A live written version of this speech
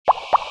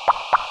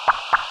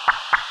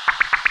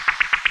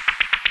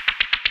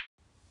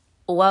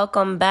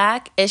Welcome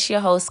back. It's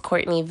your host,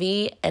 Courtney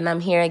V, and I'm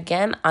here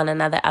again on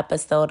another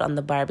episode on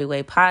the Barbie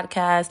Way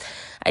podcast.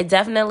 I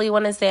definitely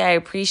want to say I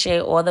appreciate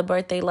all the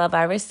birthday love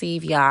I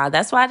receive, y'all.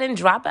 That's why I didn't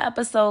drop an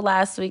episode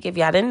last week, if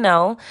y'all didn't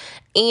know.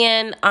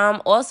 And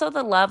also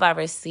the love I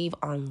received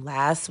on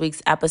last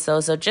week's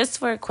episode. So just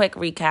for a quick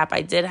recap,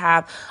 I did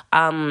have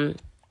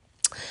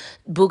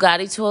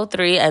Bugatti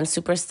 203 and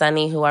Super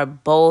Sunny, who are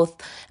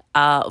both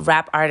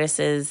rap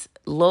artists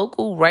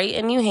local right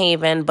in New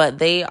Haven, but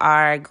they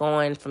are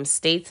going from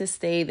state to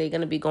state. They're going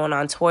to be going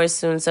on tour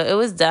soon. So it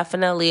was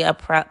definitely a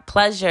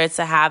pleasure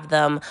to have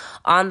them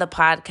on the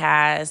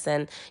podcast.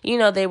 And, you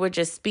know, they were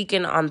just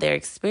speaking on their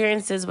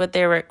experiences with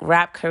their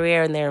rap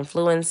career and their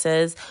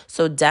influences.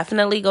 So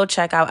definitely go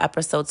check out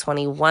episode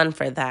 21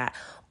 for that.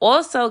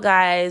 Also,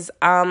 guys,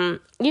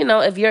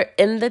 if you're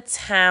in the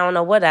town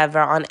or whatever,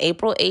 on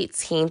April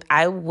 18th,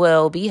 I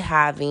will be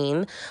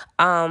having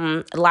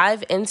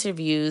live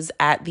interviews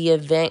at the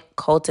event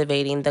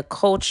Cultivating the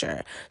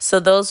Culture.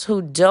 So those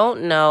who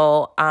don't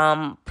know,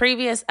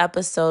 previous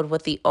episode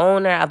with the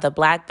owner of the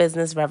Black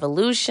Business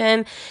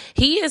Revolution,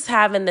 he is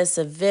having this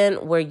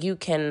event where you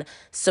can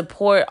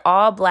support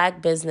all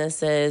Black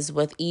businesses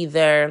with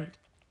either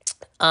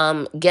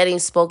getting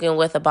spoken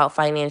with about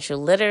financial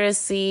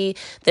literacy.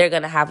 They're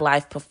going to have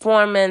live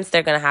performance.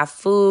 They're going to have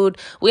food.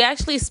 We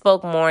actually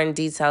spoke more in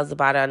details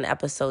about it on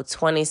episode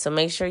 20. So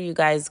make sure you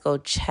guys go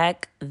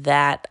check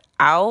that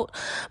out.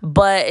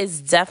 But it's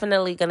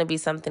definitely going to be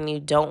something you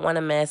don't want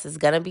to miss. It's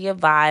going to be a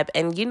vibe.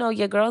 And,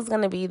 your girl's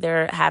going to be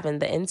there having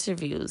the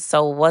interviews.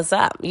 So what's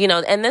up?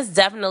 And this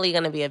definitely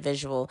going to be a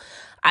visual.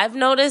 I've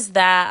noticed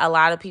that a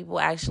lot of people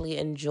actually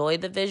enjoy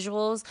the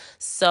visuals,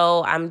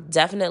 so I'm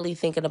definitely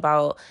thinking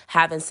about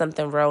having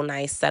something real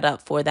nice set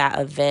up for that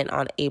event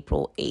on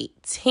April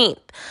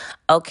 18th.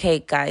 Okay,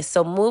 guys,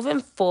 so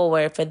moving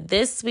forward for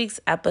this week's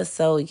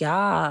episode,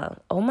 y'all,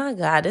 oh my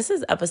God, this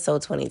is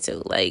episode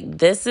 22. Like,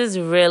 this is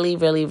really,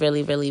 really,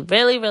 really, really,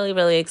 really, really,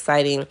 really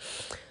exciting,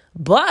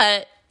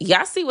 but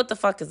y'all see what the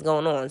fuck is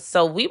going on.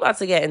 So we about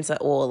to get into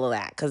all of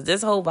that, because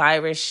this whole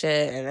virus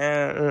shit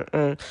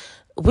and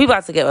we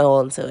about to get all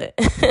into it.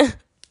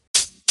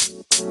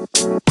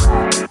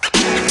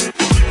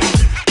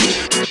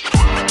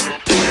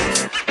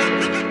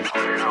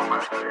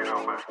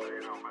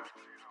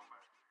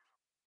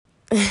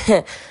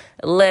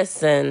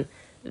 Listen,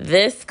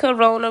 this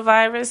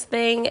coronavirus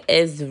thing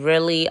is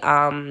really,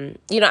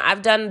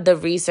 I've done the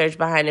research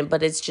behind it,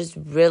 but it's just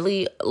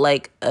really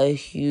like a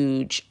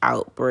huge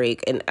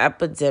outbreak, an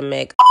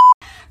epidemic.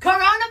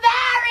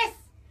 Coronavirus!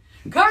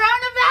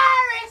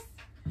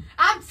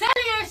 I'm telling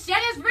you, shit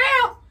is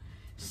real.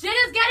 Shit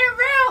is getting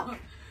real.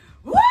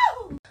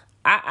 Woo!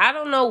 I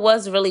don't know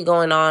what's really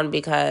going on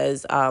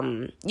because,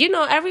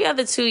 every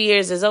other 2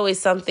 years, there's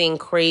always something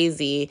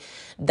crazy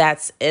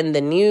that's in the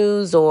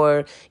news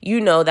or,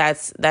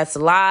 that's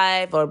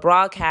live or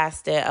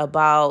broadcasted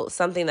about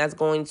something that's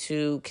going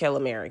to kill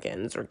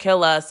Americans or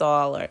kill us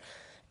all.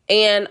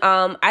 And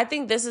I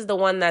think this is the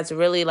one that's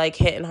really like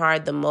hitting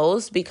hard the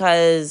most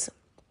because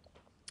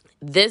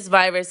this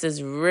virus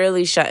is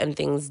really shutting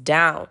things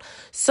down.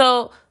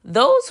 So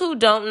those who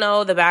don't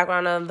know the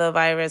background of the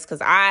virus, because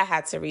I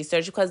had to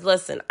research, because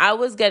listen, I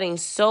was getting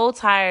so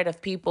tired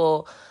of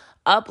people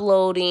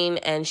uploading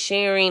and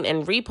sharing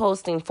and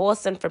reposting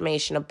false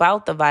information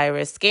about the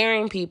virus,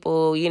 scaring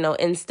people,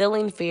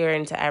 instilling fear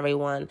into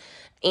everyone.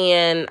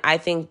 And I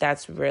think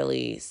that's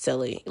really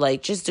silly.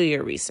 Like, just do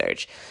your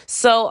research.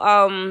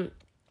 So,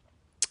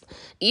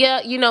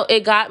 yeah,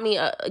 it got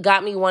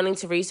me wanting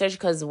to research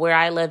because where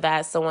I live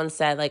at, someone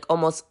said like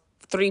almost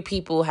three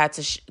people had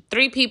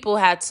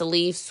to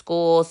leave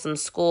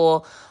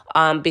school,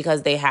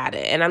 because they had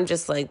it. And I'm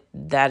just like,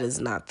 that is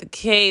not the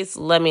case.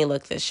 Let me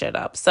look this shit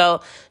up.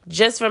 So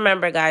just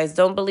remember, guys,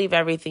 don't believe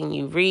everything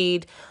you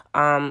read.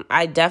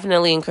 I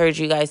definitely encourage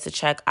you guys to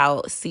check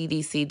out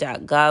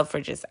cdc.gov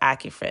for just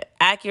accurate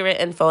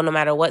info, no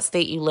matter what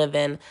state you live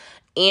in.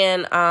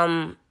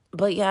 And,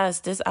 but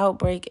yes, this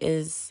outbreak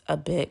is a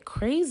bit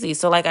crazy.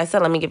 So like I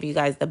said, let me give you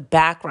guys the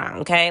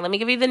background, okay? Let me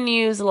give you the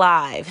news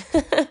live.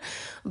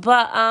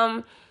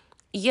 But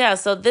yeah,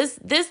 so this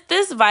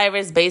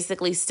virus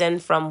basically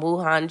stemmed from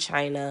Wuhan,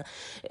 China.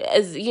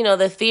 As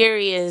the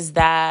theory is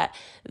that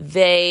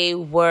they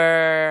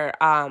were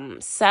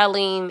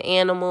selling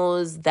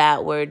animals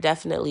that were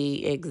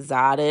definitely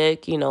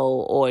exotic,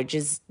 or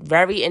just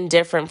very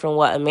indifferent from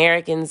what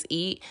Americans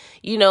eat.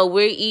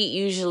 We eat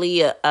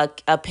usually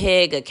a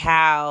pig, a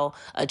cow,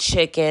 a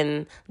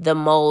chicken, the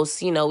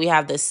most. We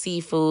have the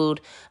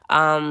seafood,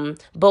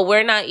 but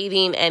we're not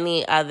eating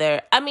any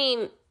other. I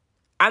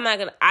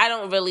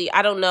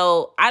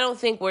don't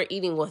think we're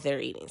eating what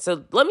they're eating.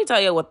 So let me tell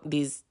you what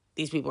these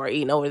people are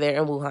eating over there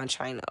in Wuhan,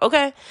 China,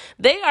 okay?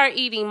 They are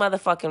eating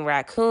motherfucking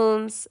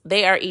raccoons.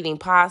 They are eating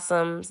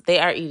possums. They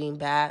are eating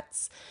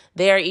bats.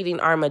 They are eating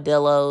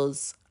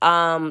armadillos,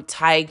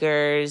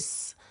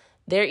 tigers.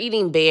 They're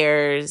eating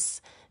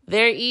bears.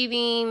 They're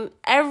eating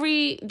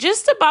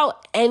just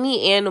about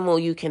any animal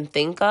you can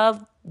think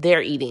of,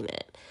 they're eating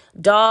it.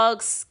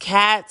 Dogs,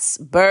 cats,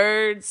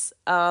 birds,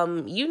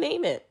 you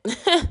name it.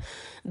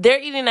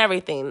 They're eating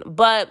everything.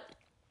 But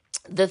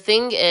the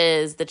thing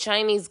is, the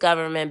Chinese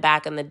government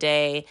back in the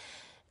day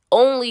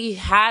only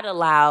had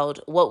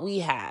allowed what we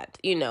had,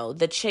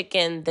 the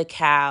chicken, the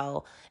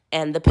cow,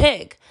 and the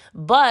pig.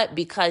 But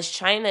because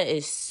China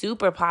is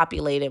super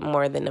populated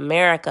more than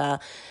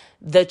America,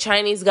 the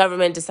Chinese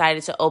government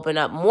decided to open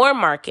up more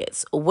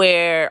markets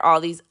where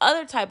all these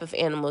other type of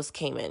animals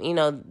came in.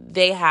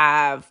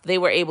 They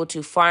were able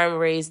to farm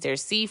raise their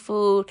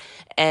seafood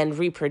and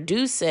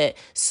reproduce it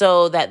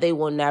so that they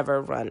will never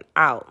run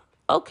out.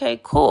 Okay,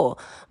 cool.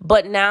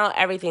 But now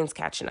everything's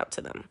catching up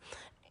to them.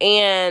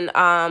 And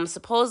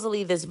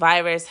supposedly this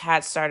virus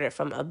had started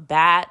from a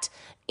bat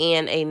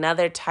and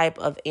another type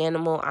of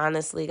animal.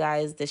 Honestly,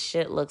 guys, this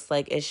shit looks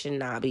like it should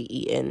not be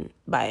eaten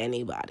by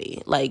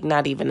anybody, like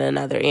not even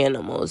another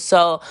animal.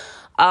 So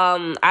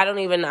I'm not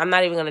even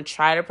going to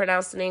try to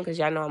pronounce the name because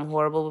y'all know I'm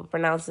horrible with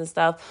pronouncing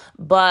stuff.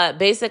 But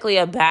basically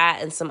a bat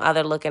and some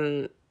other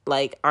looking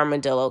like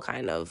armadillo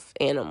kind of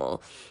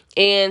animal.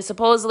 And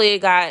supposedly it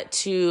got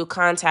to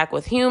contact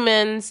with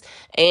humans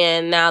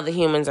and now the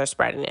humans are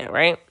spreading it,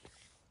 right?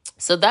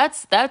 So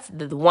that's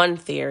the one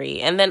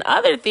theory. And then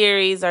other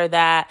theories are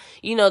that,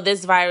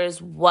 this virus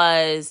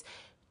was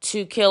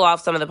to kill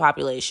off some of the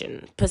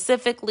population,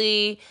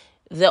 specifically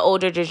the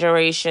older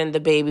generation, the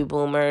baby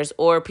boomers,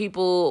 or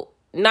people,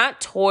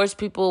 not towards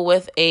people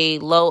with a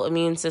low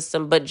immune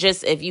system, but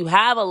just if you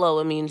have a low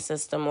immune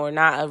system or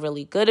not a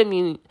really good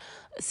immune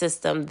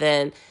system,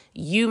 then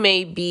you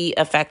may be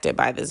affected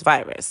by this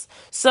virus.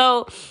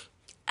 So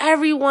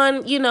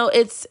everyone,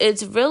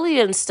 it's really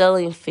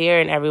instilling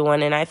fear in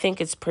everyone, and I think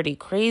it's pretty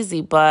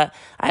crazy. But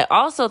I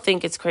also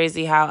think it's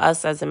crazy how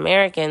us as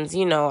Americans,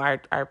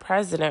 our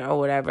president or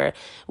whatever,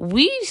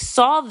 we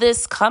saw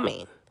this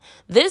coming.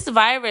 This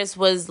virus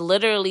was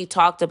literally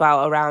talked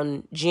about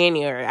around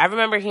January. I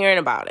remember hearing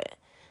about it.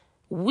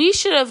 We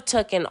should have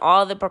taken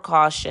all the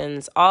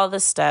precautions, all the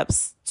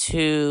steps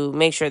to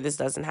make sure this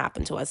doesn't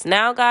happen to us.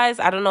 Now, guys,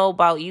 I don't know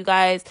about you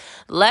guys.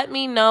 Let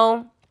me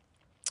know.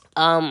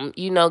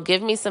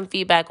 Give me some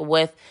feedback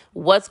with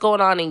what's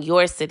going on in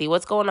your city,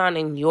 what's going on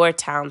in your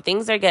town.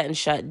 Things are getting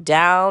shut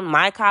down.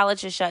 My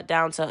college is shut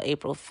down till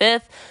April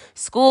 5th.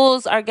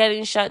 Schools are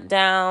getting shut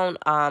down.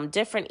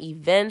 Different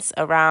events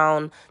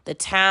around the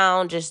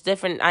town, just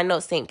different. I know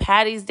St.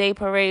 Patty's Day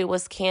parade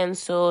was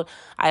canceled.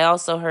 I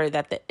also heard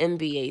that the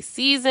NBA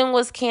season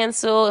was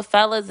canceled.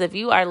 Fellas, if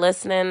you are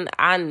listening,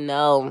 I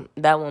know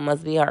that one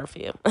must be hard for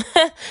you.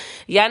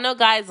 Y'all know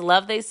guys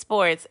love their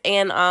sports.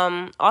 And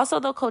also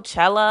the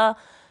Coachella,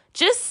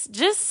 just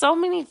so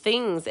many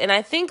things. And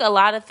I think a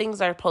lot of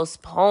things are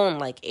postponed,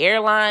 like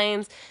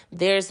airlines.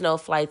 There's no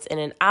flights in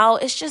and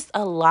out. It's just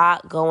a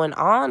lot going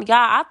on. Yeah,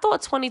 I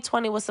thought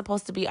 2020 was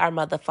supposed to be our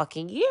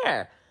motherfucking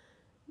year.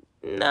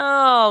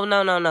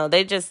 No.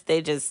 They just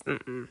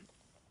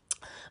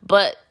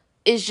But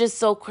it's just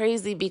so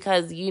crazy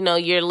because,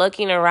 you're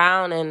looking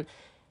around and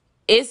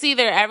it's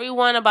either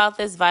everyone about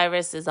this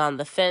virus is on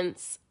the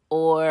fence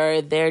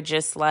or they're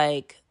just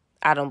like,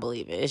 I don't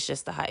believe it. It's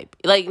just a hype.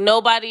 Like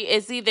nobody,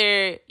 it's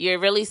either you're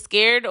really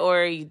scared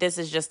or this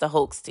is just a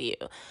hoax to you.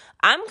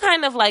 I'm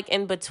kind of like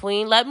in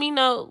between. Let me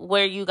know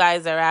where you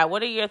guys are at.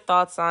 What are your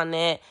thoughts on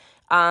it?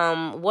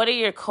 What are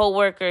your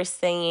coworkers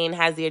saying?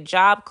 Has your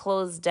job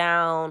closed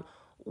down?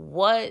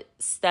 What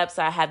steps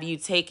have you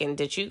taken?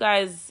 Did you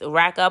guys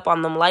rack up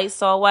on them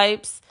Lysol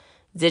wipes?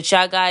 Did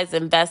y'all guys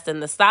invest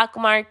in the stock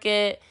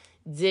market?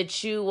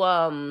 Did you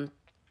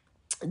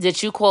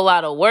call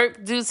out of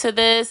work due to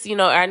this?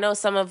 I know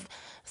some of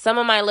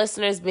my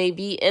listeners may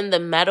be in the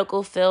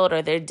medical field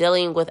or they're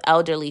dealing with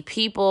elderly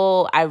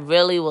people. I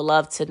really would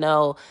love to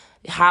know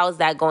how's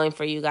that going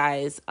for you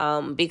guys,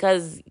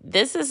 because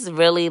this is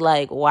really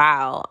like,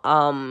 wow.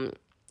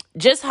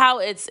 Just how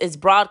it's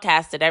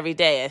broadcasted every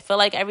day. I feel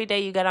like every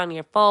day you get on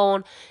your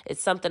phone,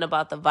 it's something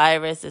about the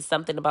virus, it's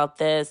something about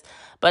this.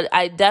 But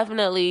I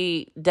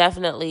definitely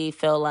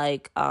feel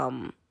like,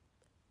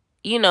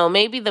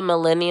 maybe the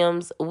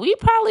millenniums, we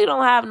probably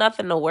don't have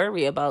nothing to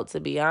worry about, to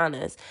be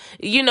honest.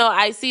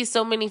 I see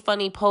so many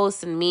funny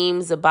posts and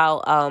memes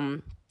about,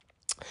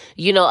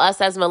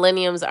 us as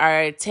millenniums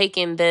are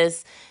taking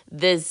this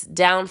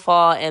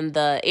downfall and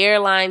the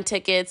airline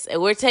tickets,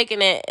 and we're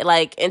taking it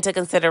like into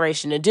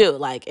consideration to do.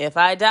 Like, if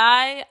I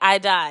die, I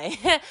die.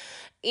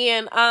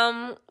 And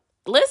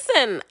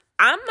listen,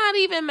 I'm not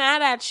even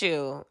mad at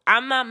you.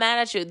 I'm not mad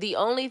at you. The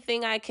only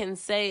thing I can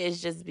say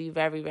is just be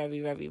very, very,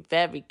 very,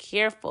 very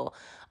careful.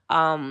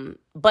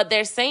 But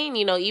they're saying,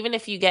 even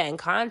if you get in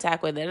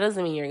contact with it, it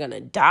doesn't mean you're going to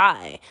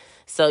die.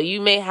 So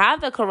you may have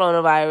the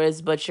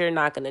coronavirus, but you're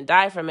not going to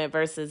die from it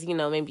versus,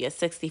 maybe a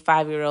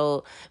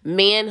 65-year-old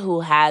man who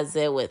has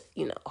it with,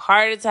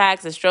 heart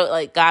attacks and stroke,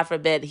 like God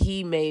forbid,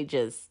 he may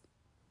just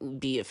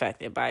be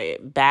affected by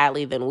it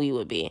badly than we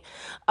would be.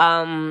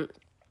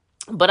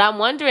 But I'm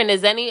wondering,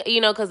 is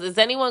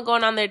anyone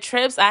going on their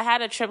trips? I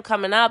had a trip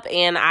coming up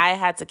and I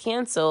had to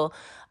cancel.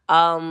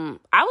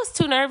 I was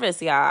too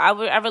nervous, y'all.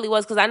 I really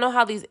was, because I know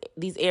how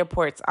these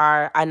airports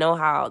are. I know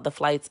how the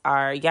flights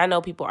are. Y'all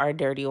know people are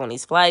dirty on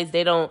these flights.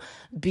 They don't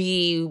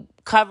be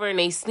covering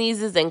their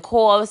sneezes and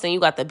coughs, and you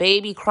got the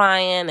baby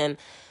crying, and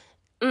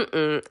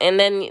and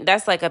then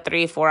that's like a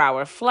 3-4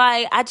 hour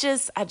flight. I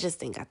just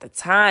ain't got the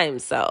time.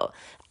 So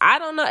I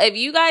don't know if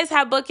you guys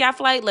have booked y'all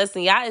flight.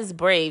 Listen, y'all is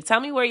brave. Tell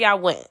me where y'all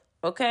went.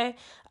 Okay.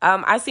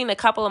 I seen a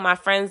couple of my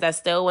friends that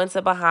still went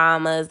to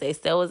Bahamas. They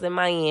still was in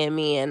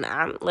Miami. And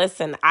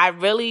listen, I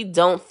really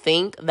don't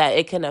think that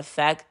it can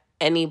affect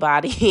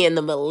anybody in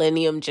the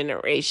millennium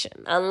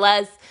generation,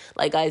 unless,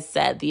 like I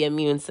said, the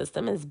immune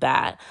system is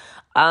bad.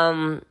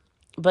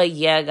 But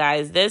yeah,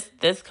 guys, this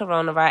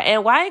coronavirus,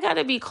 and why it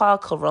gotta be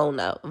called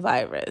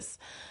coronavirus?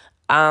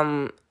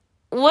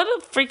 What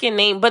a freaking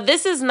name. But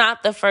this is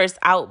not the first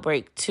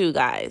outbreak too,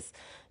 guys.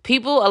 A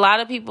lot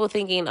of people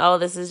thinking, oh,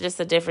 this is just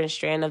a different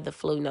strand of the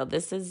flu. No,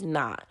 this is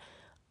not.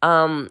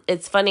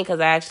 It's funny because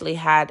I actually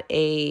had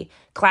a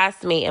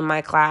classmate in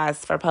my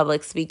class for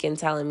public speaking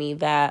telling me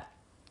that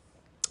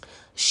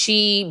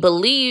she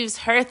believes,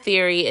 her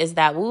theory is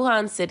that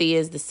Wuhan City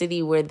is the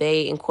city where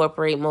they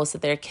incorporate most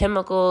of their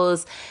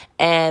chemicals,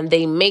 and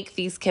they make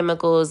these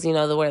chemicals,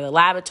 where the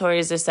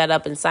laboratories are set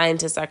up and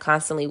scientists are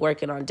constantly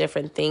working on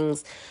different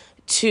things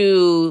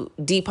to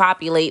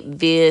depopulate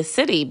the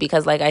city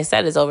because, like I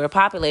said, it's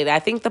overpopulated. I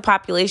think the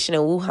population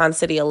in Wuhan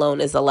City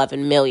alone is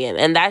 11 million.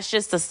 And that's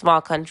just a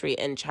small country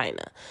in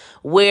China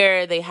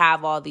where they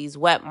have all these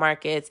wet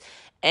markets.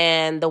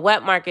 And the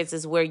wet markets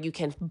is where you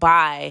can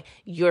buy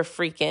your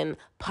freaking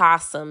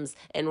possums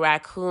and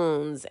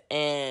raccoons.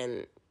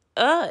 And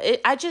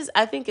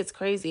I think it's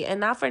crazy. And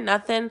not for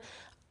nothing,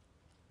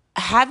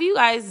 have you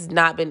guys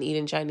not been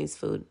eating Chinese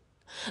food?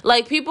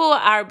 Like, people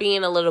are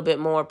being a little bit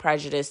more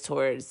prejudiced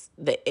towards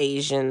the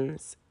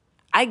Asians.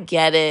 I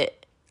get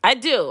it. I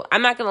do.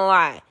 I'm not going to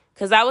lie.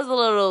 Because I was a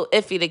little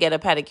iffy to get a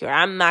pedicure.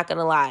 I'm not going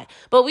to lie.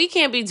 But we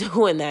can't be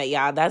doing that,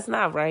 y'all. That's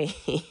not right.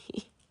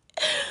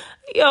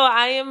 Yo,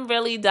 I am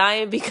really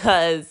dying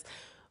because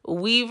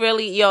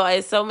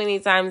it's so many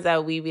times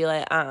that we be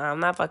like, I'm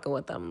not fucking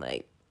with them.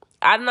 Like,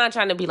 I'm not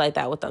trying to be like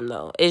that with them,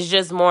 though. It's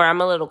just more, I'm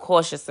a little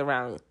cautious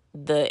around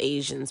the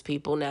Asians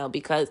people now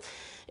because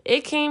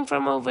it came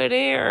from over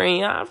there and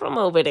y'all from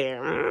over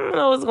there. I don't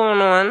know what's going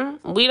on.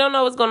 We don't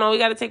know what's going on. We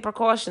got to take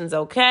precautions,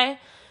 okay?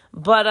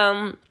 But,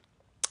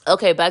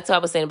 okay, back to what I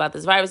was saying about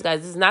this virus,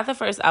 guys. This is not the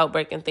first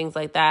outbreak and things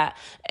like that.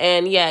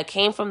 And yeah, it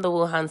came from the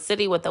Wuhan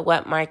City with the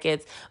wet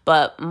markets.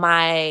 But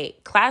my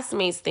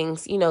classmates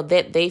thinks,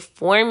 that they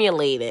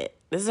formulated.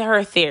 This is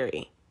her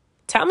theory.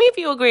 Tell me if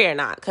you agree or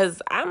not,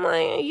 because I'm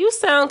like, you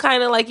sound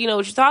kind of like you know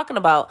what you're talking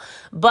about.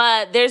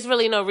 But there's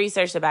really no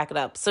research to back it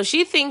up. So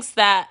she thinks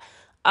that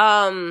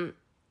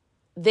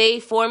they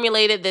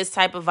formulated this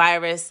type of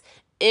virus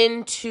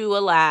into a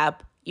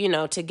lab,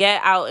 to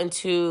get out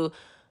into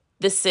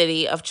the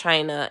city of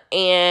China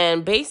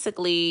and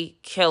basically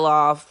kill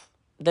off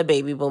the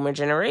baby boomer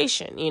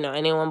generation.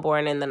 Anyone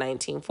born in the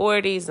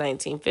 1940s,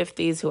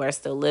 1950s who are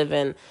still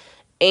living.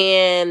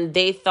 And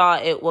they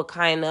thought it would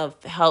kind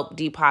of help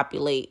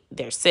depopulate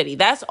their city.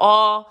 That's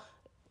all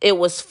it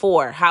was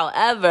for.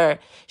 However,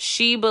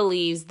 she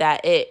believes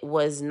that it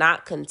was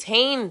not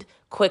contained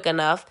quick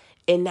enough.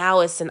 And now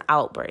it's an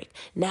outbreak.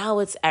 Now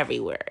it's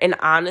everywhere. And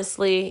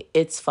honestly,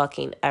 it's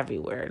fucking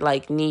everywhere.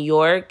 Like, New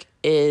York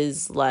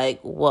is like,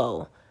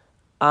 whoa.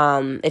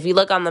 If you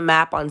look on the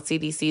map on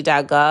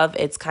cdc.gov,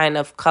 it's kind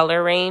of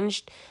color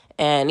ranged.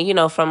 And,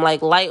 from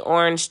like light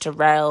orange to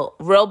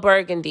real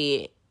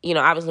burgundy.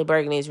 Obviously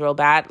burgundy is real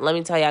bad. Let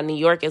me tell y'all, New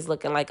York is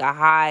looking like a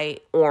high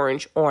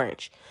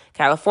orange.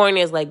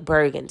 California is like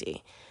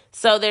burgundy.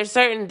 So there's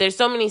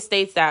so many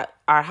states that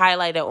are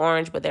highlighted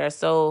orange, but there are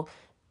so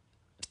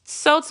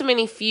too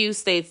many few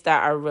states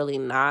that are really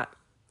not.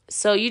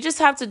 So you just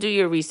have to do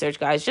your research,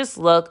 guys. Just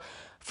look.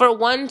 For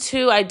 1,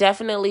 2, I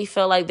definitely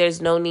feel like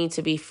there's no need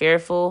to be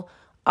fearful.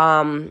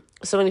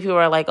 So many people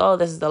are like, oh,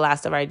 this is the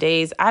last of our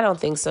days. I don't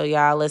think so,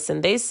 y'all.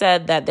 Listen, they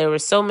said that there were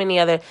so many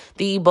the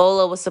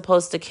Ebola was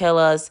supposed to kill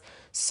us.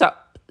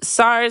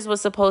 SARS was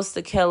supposed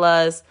to kill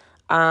us.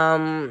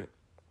 All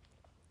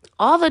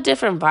the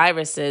different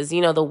viruses,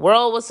 the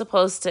world was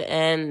supposed to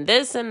end,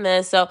 this and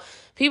this. So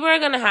people are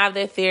going to have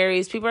their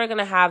theories. People are going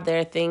to have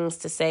their things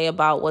to say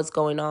about what's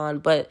going on.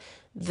 But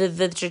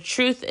the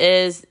truth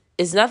is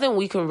nothing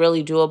we can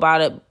really do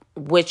about it,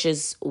 which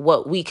is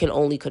what we can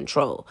only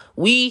control.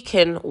 We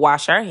can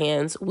wash our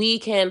hands. We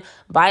can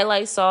buy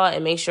Lysol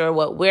and make sure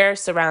what we're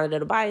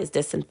surrounded by is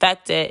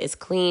disinfected, is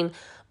clean.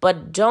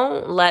 But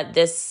don't let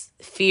this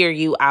fear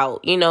you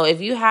out.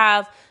 If you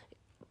have,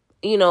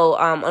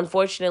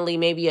 unfortunately,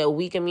 maybe a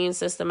weak immune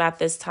system at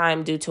this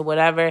time due to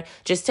whatever,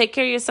 just take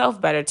care of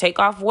yourself better. Take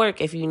off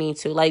work if you need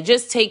to. Like,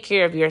 just take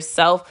care of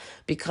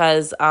yourself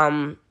because,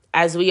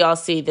 as we all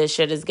see, this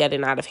shit is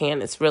getting out of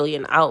hand. It's really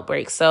an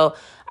outbreak. So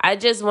I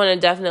just want to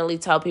definitely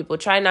tell people,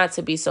 try not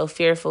to be so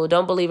fearful.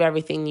 Don't believe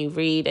everything you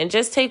read and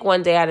just take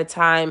one day at a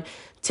time.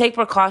 Take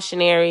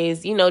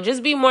precautionaries,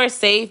 just be more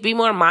safe, be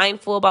more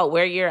mindful about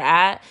where you're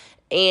at.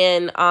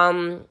 And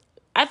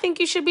I I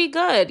think you should be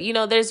good.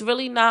 There's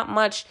really not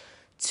much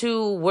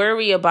to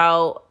worry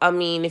about. I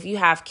mean, if you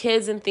have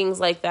kids and things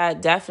like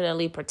that,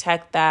 definitely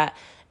protect that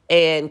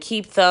and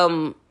keep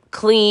them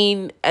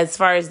clean as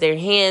far as their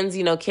hands.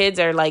 Kids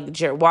are like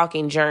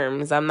walking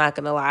germs. I'm not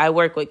going to lie. I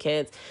work with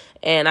kids,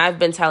 and I've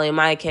been telling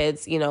my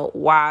kids,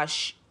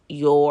 wash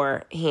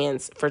your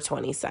hands for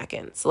 20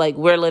 seconds. Like,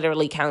 we're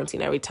literally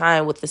counting every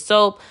time with the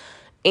soap.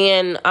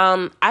 And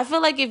I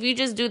feel like if you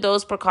just do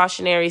those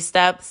precautionary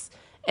steps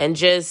and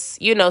just,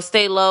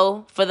 stay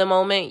low for the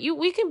moment,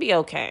 we can be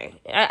okay.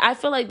 I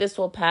feel like this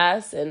will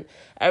pass and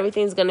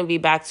everything's going to be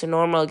back to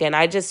normal again.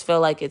 I just feel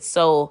like it's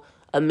so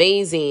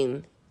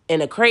amazing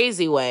in a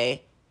crazy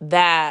way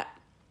that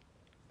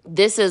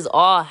this is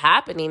all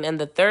happening in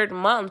the third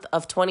month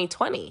of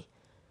 2020.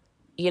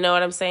 You know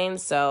what I'm saying?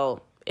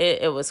 So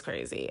it was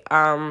crazy.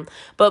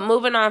 But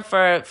moving on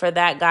for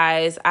that,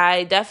 guys,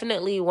 I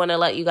definitely want to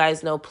let you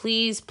guys know,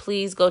 please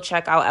go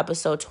check out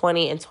episode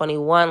 20 and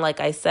 21. Like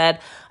I said,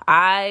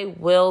 I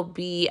will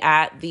be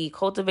at the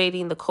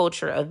Cultivating the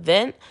Culture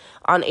event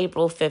on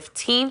April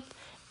 15th.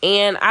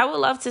 And I would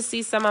love to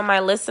see some of my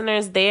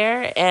listeners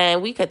there,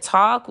 and we could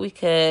talk. We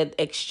could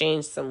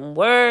exchange some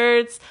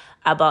words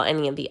about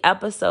any of the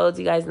episodes.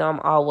 You guys know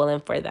I'm all willing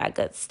for that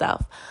good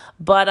stuff.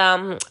 But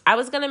I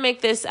was going to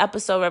make this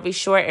episode very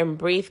short and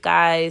brief,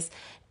 guys,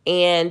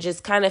 and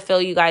just kind of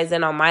fill you guys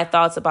in on my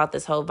thoughts about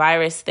this whole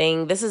virus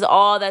thing. This is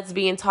all that's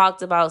being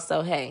talked about.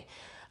 So, hey,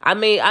 I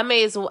may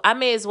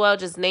as well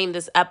just name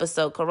this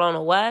episode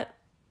Corona What?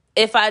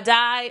 If I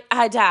die,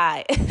 I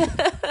die.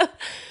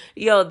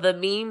 Yo, the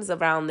memes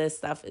around this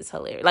stuff is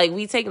hilarious. Like,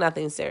 we take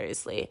nothing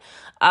seriously.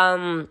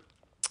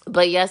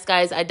 But yes,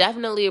 guys, I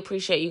definitely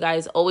appreciate you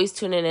guys always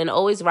tuning in,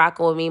 always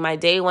rocking with me, my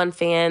day one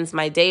fans,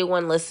 my day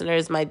one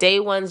listeners, my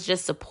day ones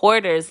just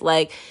supporters.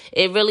 Like,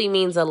 it really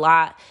means a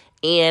lot.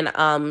 And,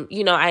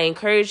 I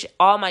encourage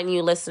all my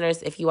new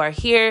listeners, if you are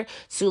here,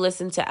 to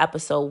listen to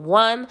episode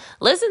 1,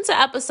 listen to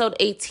episode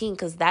 18,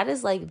 because that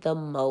is like the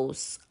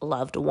most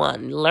loved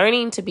one.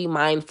 Learning to be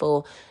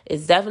mindful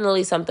is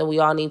definitely something we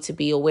all need to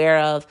be aware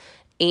of.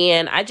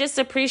 And I just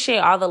appreciate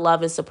all the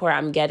love and support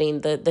I'm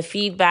getting, the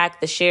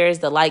feedback, the shares,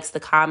 the likes, the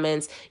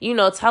comments.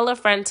 Tell a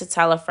friend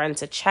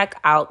to check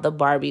out the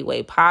Barbie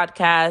Way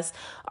podcast.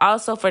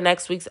 Also, for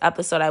next week's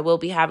episode, I will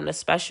be having a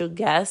special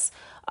guest,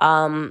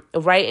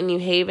 right in New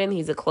Haven.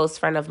 He's a close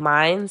friend of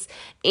mine's,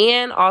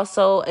 and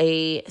also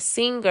a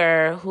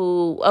singer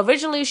who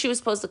originally she was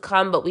supposed to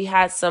come, but we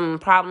had some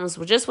problems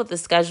with the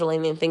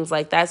scheduling and things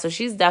like that. So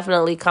she's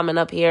definitely coming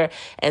up here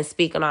and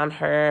speaking on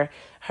her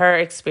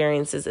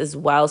experiences as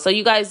well. So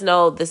you guys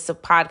know this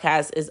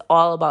podcast is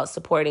all about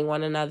supporting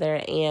one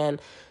another and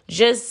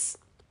just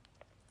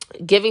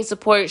giving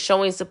support,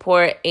 showing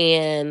support,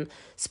 and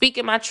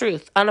speaking my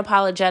truth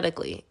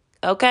unapologetically.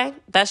 Okay?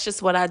 That's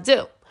just what I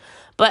do.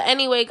 But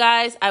anyway,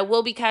 guys, I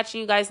will be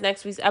catching you guys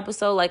next week's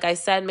episode. Like I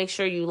said, make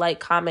sure you like,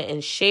 comment,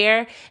 and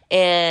share.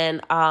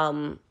 And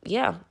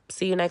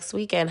see you next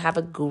weekend. Have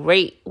a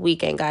great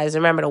weekend, guys.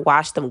 Remember to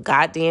wash them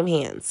goddamn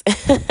hands.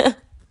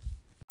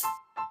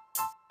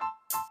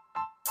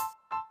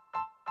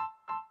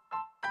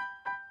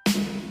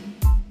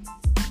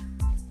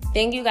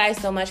 Thank you guys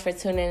so much for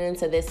tuning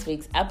into this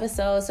week's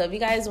episode. So if you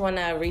guys want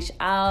to reach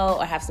out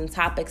or have some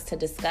topics to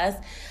discuss,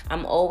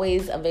 I'm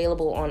always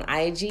available on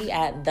IG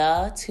at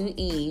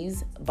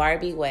the2Es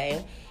Barbie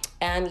Way.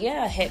 And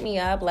hit me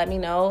up. Let me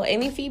know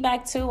any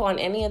feedback too on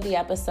any of the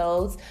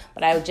episodes.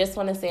 But I just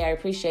want to say I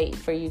appreciate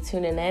for you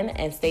tuning in,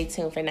 and stay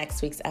tuned for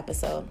next week's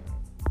episode.